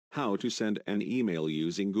How to send an email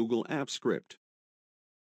using Google Apps Script.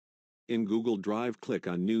 In Google Drive, click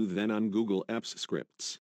on New, then on Google Apps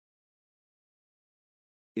Scripts.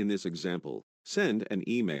 In this example, send an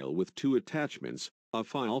email with two attachments, a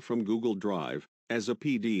file from Google Drive, as a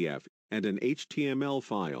PDF, and an HTML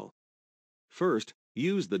file. First,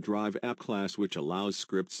 use the Drive app class, which allows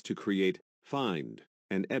scripts to create, find,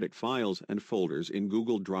 and edit files and folders in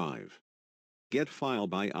Google Drive.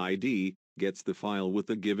 GetFileById gets the file with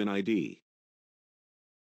the given ID.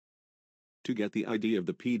 To get the ID of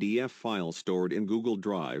the PDF file stored in Google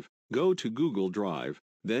Drive, go to Google Drive,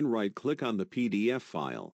 then right-click on the PDF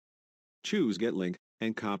file. Choose Get Link,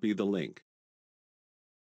 and copy the link.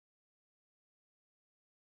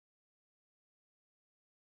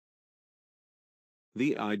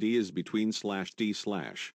 The ID is between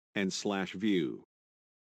 /d/ and /view.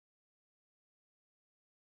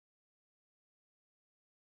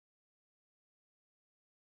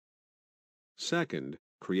 Second,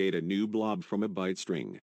 create a new blob from a byte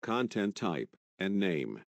string, content type, and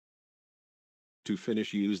name. To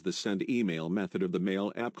finish, use the Send Email method of the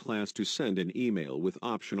Mail app class to send an email with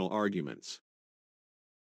optional arguments.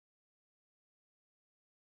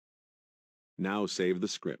 Now save the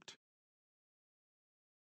script.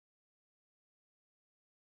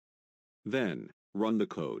 Then, run the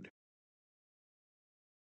code.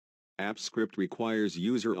 AppScript requires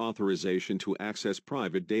user authorization to access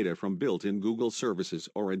private data from built-in Google services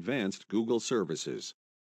or advanced Google services.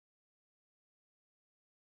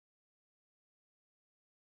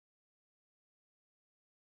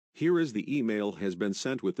 Here is the email has been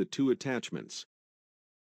sent with the two attachments.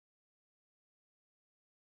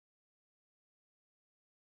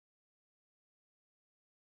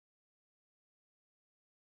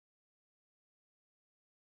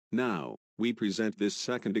 Now, we present this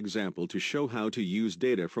second example to show how to use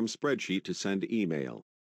data from spreadsheet to send email.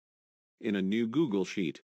 In a new Google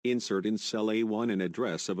Sheet, insert in cell A1 an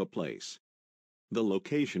address of a place. The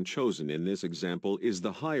location chosen in this example is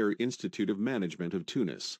the Higher Institute of Management of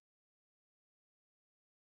Tunis.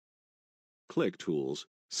 Click Tools,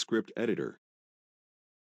 Script Editor.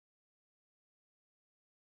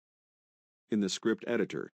 In the Script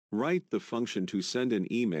Editor, write the function to send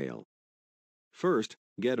an email. First,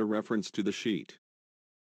 get a reference to the sheet.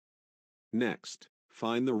 Next,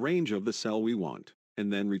 find the range of the cell we want,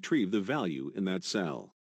 and then retrieve the value in that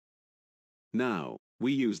cell. Now,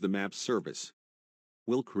 we use the Map service.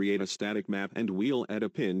 We'll create a static map and we'll add a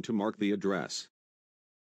pin to mark the address.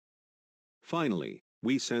 Finally,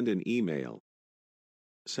 we send an email.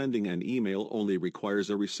 Sending an email only requires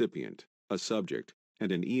a recipient, a subject,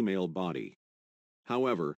 and an email body.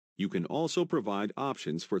 However, you can also provide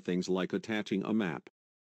options for things like attaching a map.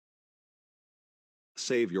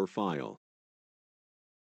 Save your file.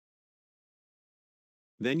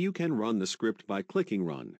 Then you can run the script by clicking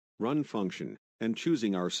Run function, and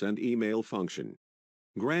choosing our Send Email function.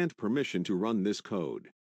 Grant permission to run this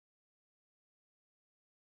code.